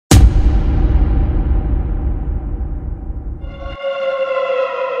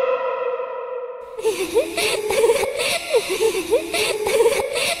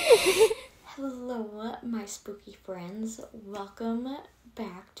my spooky friends. Welcome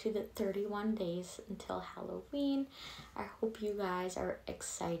back to the 31 days until Halloween. I hope you guys are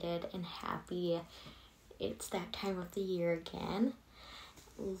excited and happy. It's that time of the year again.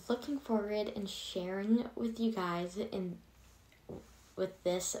 Looking forward and sharing with you guys with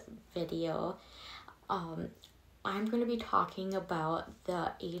this video. I'm going to be talking about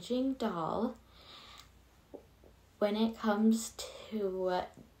the aging doll. When it comes to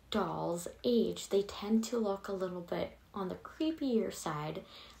dolls' age, they tend to look a little bit on the creepier side,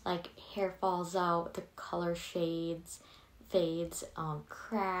 like hair falls out, the color shades, fades,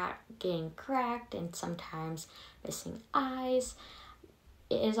 getting cracked, and sometimes missing eyes.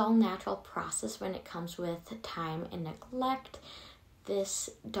 It is all natural process when it comes with time and neglect. This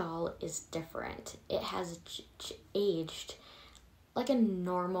doll is different. It has aged like a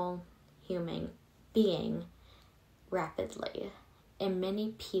normal human being rapidly, and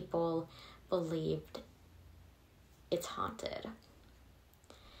many people believed it's haunted.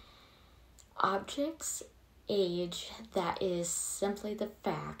 Objects age, that is simply the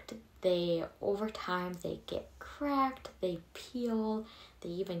fact. Over time, they get cracked, they peel, they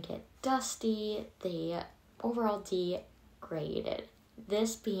even get dusty, they overall degraded.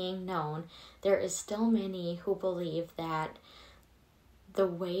 This being known, there is still many who believe that the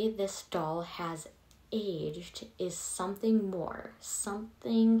way this doll has aged is something more,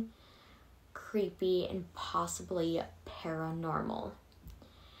 something creepy and possibly paranormal.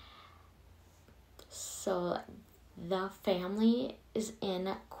 So the family is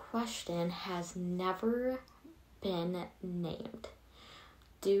in question has never been named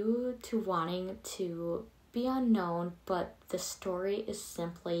due to wanting to be unknown, but the story is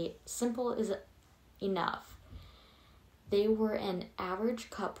simple is enough. They were an average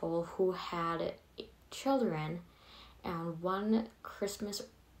couple who had children, and one Christmas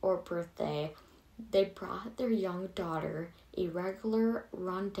or birthday, they brought their young daughter a regular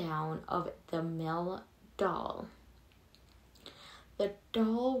rundown of the mill doll. The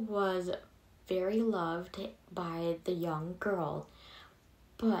doll was very loved by the young girl,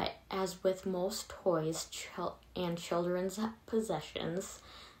 but as with most toys and children's possessions,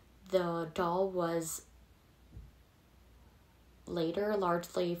 the doll was later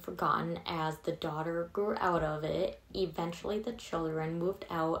largely forgotten as the daughter grew out of it. Eventually, the children moved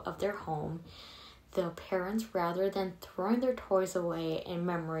out of their home. The parents, rather than throwing their toys away in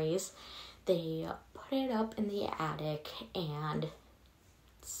memories, they put it up in the attic and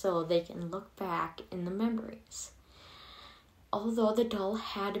so they can look back in the memories. Although the doll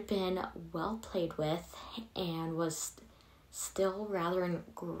had been well played with and was still rather in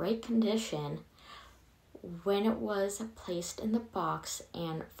great condition, when it was placed in the box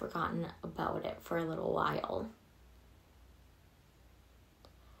and forgotten about it for a little while.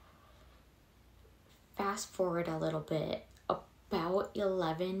 Fast forward a little bit, about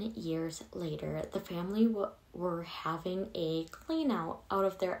 11 years later, the family were having a clean out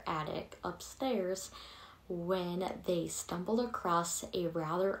of their attic upstairs when they stumbled across a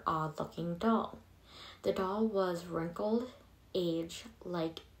rather odd looking doll. The doll was wrinkled, aged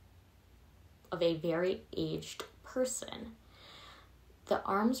like of a very aged person. The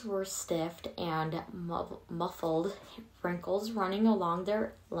arms were stiff and muffled, wrinkles running along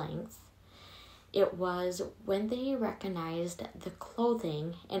their length. It was when they recognized the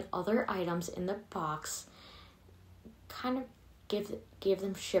clothing and other items in the box kind of gave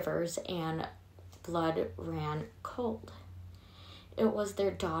them shivers and blood ran cold. It was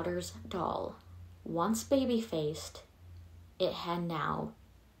their daughter's doll. Once baby-faced, it had now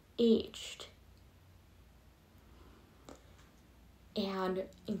aged. And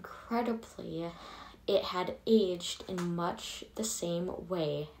incredibly, it had aged in much the same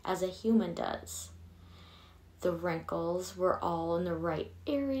way as a human does. The wrinkles were all in the right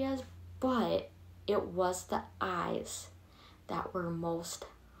areas, but it was the eyes that were most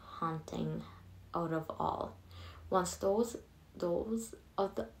haunting out of all. Once those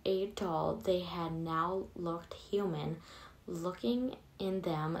of the aged doll, they had now looked human. Looking in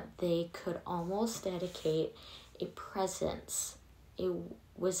them, they could almost dedicate a presence, a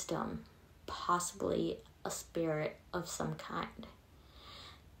wisdom, possibly a spirit of some kind.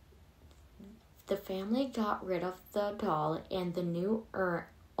 The family got rid of the doll, and the new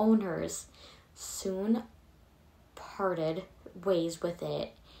owners soon parted ways with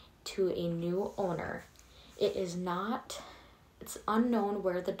it to a new owner. It's unknown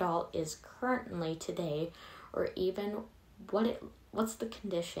where the doll is currently today, or even what's the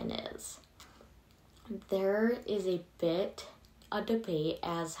condition is. There is a debate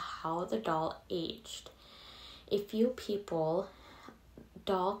as how the doll aged. A few people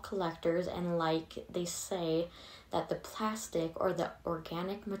doll collectors, and like they say that the plastic or the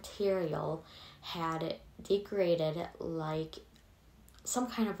organic material had degraded like some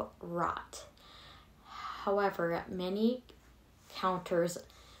kind of rot. However, many counters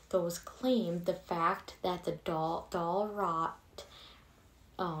those claim the fact that the doll rot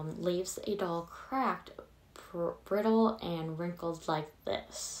leaves a doll cracked, brittle, and wrinkled like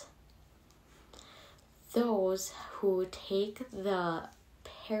this. Those who take the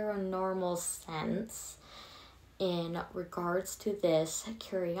paranormal sense in regards to this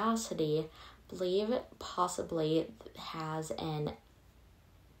curiosity believe it possibly has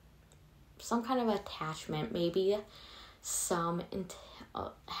some kind of attachment, maybe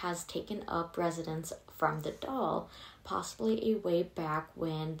has taken up residence from the doll, possibly a way back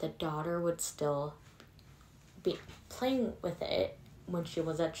when the daughter would still be playing with it when she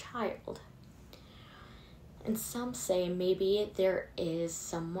was a child. And some say maybe there is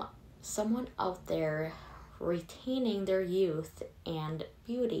someone out there retaining their youth and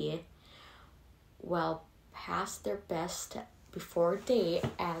beauty well past their best before date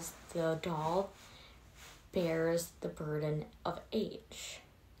as the doll bears the burden of age.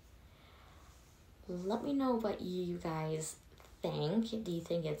 Let me know what you guys think. Do you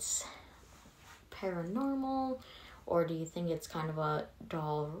think it's paranormal, or do you think it's kind of a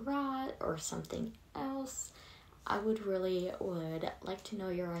doll rot or something else? I would like to know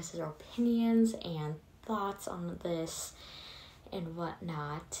your guys' opinions and thoughts on this and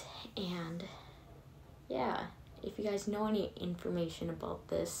whatnot. And yeah, if you guys know any information about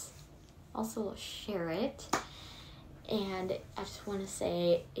this, also share it. And I just want to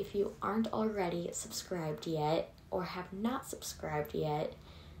say, if you aren't already subscribed yet or have not subscribed yet,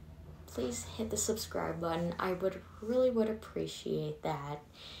 please hit the subscribe button. I really would appreciate that.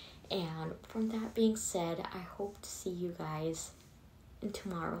 And from that being said, I hope to see you guys in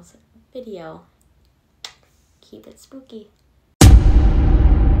tomorrow's video. Keep it spooky.